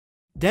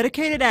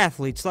Dedicated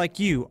athletes like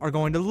you are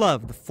going to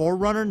love the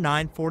Forerunner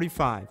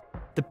 945,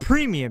 the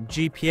premium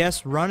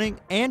GPS running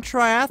and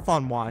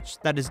triathlon watch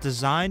that is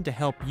designed to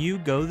help you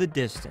go the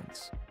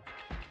distance.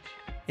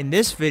 In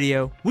this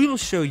video, we will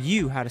show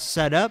you how to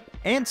set up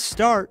and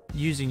start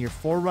using your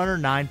Forerunner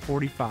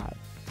 945.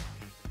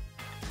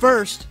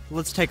 First,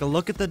 let's take a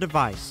look at the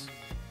device.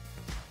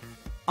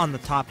 On the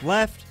top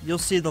left, you'll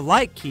see the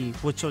light key,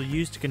 which you'll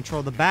use to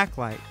control the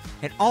backlight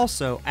and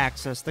also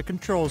access the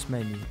controls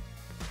menu.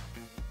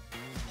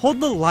 Hold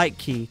the light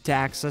key to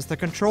access the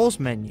controls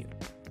menu.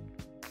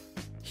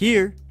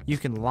 Here, you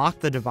can lock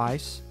the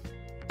device,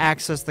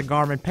 access the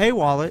Garmin Pay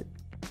wallet,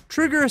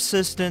 trigger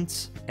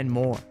assistance, and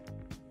more.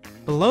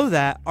 Below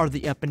that are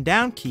the up and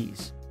down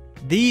keys.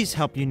 These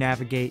help you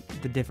navigate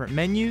the different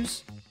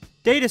menus,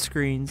 data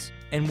screens,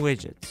 and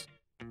widgets.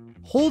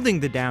 Holding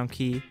the down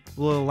key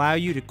will allow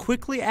you to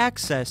quickly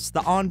access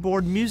the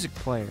onboard music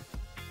player.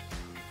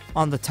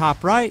 On the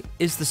top right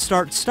is the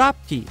start-stop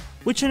key,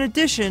 which in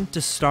addition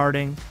to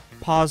starting,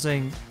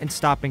 pausing, and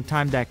stopping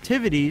timed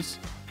activities,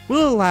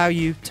 will allow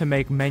you to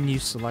make menu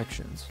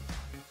selections.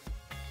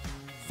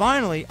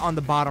 Finally, on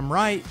the bottom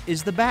right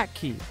is the back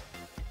key.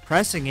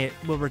 Pressing it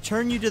will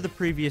return you to the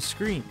previous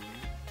screen,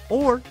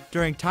 or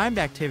during timed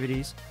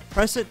activities,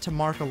 press it to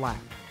mark a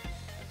lap.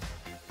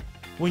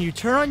 When you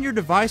turn on your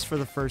device for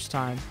the first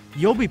time,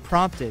 you'll be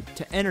prompted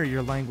to enter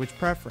your language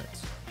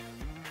preference.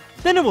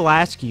 Then it will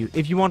ask you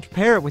if you want to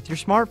pair it with your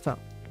smartphone.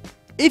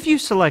 If you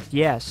select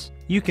yes,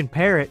 you can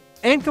pair it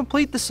and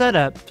complete the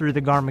setup through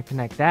the Garmin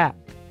Connect app.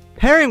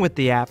 Pairing with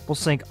the app will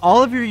sync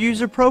all of your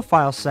user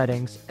profile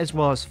settings as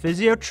well as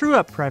Physio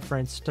TrueUp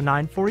preference to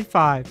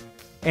 945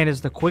 and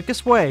is the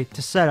quickest way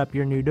to set up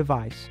your new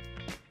device.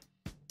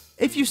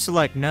 If you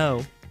select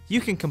no,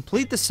 you can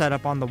complete the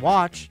setup on the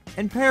watch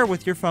and pair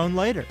with your phone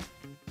later.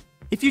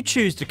 If you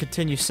choose to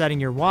continue setting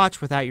your watch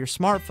without your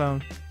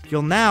smartphone,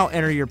 you'll now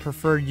enter your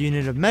preferred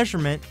unit of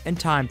measurement and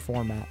time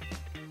format.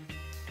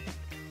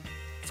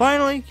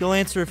 Finally, you'll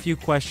answer a few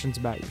questions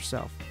about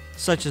yourself,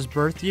 such as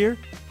birth year,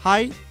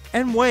 height,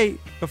 and weight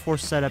before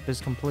setup is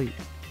complete.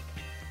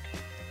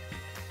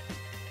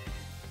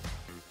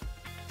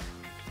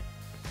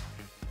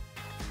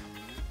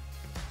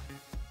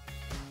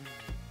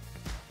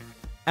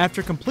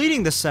 After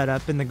completing the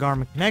setup in the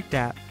Garmin Connect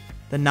app,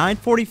 the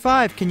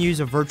 945 can use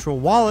a virtual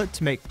wallet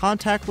to make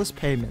contactless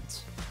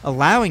payments,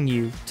 allowing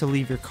you to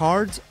leave your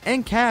cards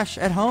and cash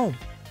at home.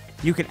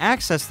 You can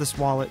access this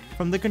wallet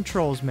from the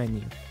controls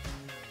menu.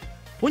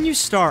 When you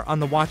start on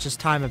the watch's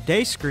time of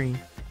day screen,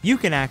 you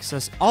can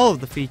access all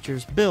of the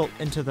features built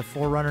into the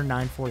Forerunner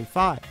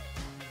 945.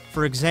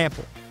 For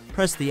example,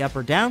 press the up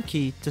or down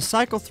key to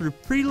cycle through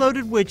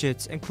preloaded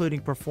widgets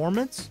including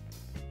performance,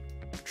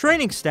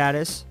 training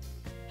status,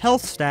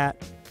 health stat,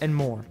 and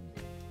more.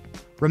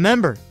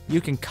 Remember,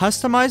 you can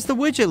customize the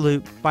widget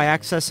loop by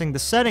accessing the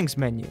settings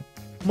menu.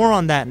 More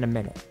on that in a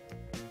minute.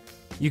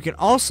 You can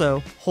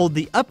also hold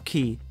the up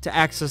key to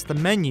access the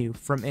menu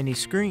from any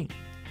screen.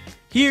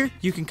 Here,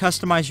 you can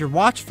customize your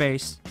watch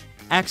face,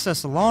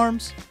 access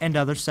alarms, and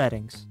other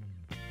settings.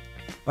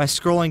 By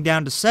scrolling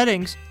down to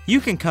settings, you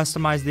can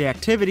customize the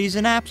activities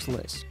and apps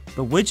list,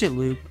 the widget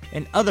loop,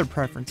 and other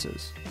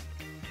preferences.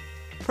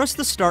 Press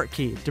the start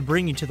key to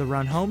bring you to the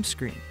run home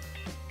screen.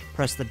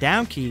 Press the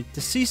down key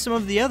to see some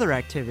of the other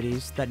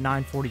activities that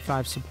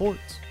 945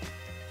 supports.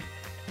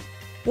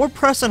 Or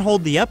press and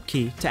hold the up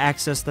key to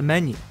access the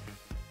menu.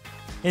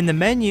 In the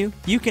menu,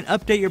 you can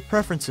update your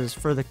preferences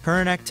for the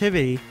current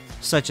activity,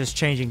 such as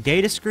changing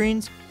data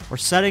screens or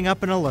setting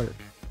up an alert.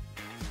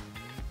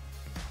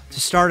 To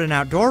start an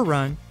outdoor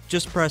run,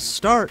 just press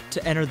start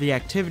to enter the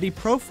activity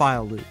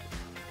profile loop.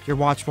 Your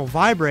watch will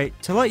vibrate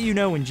to let you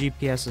know when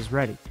GPS is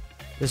ready.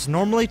 This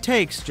normally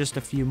takes just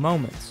a few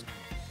moments.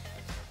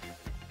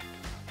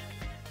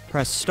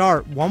 Press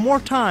start one more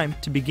time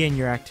to begin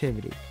your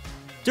activity.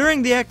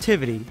 During the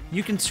activity,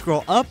 you can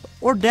scroll up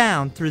or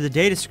down through the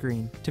data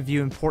screen to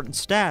view important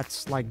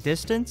stats like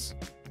distance,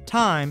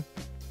 time,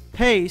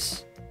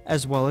 pace,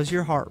 as well as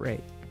your heart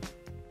rate.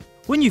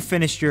 When you've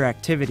finished your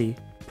activity,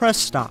 press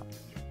stop.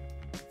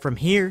 From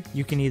here,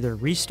 you can either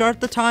restart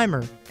the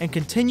timer and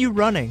continue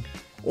running,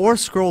 or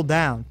scroll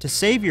down to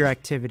save your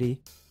activity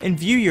and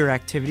view your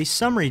activity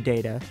summary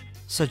data,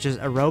 such as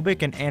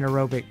aerobic and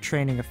anaerobic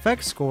training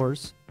effect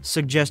scores,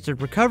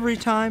 suggested recovery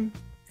time,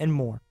 and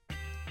more.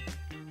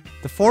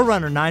 The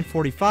Forerunner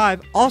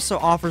 945 also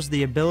offers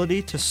the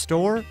ability to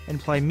store and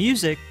play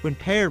music when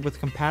paired with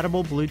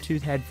compatible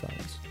Bluetooth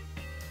headphones.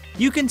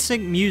 You can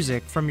sync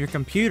music from your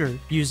computer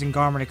using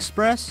Garmin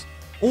Express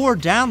or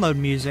download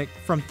music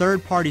from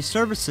third-party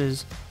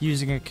services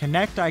using a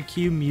Connect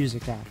IQ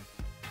music app.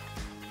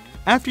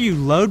 After you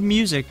load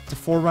music to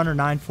Forerunner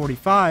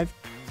 945,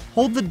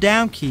 hold the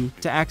down key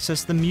to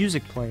access the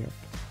music player.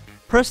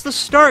 Press the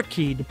start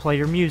key to play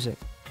your music.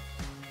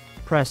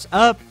 Press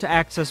up to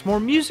access more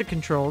music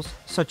controls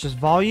such as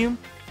volume,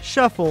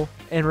 shuffle,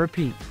 and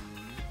repeat.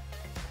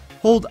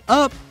 Hold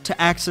up to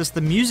access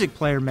the music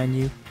player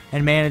menu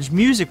and manage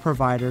music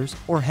providers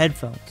or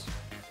headphones.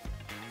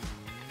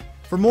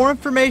 For more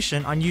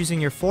information on using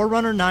your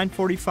Forerunner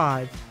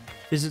 945,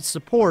 visit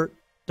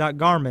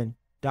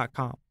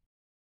support.garmin.com.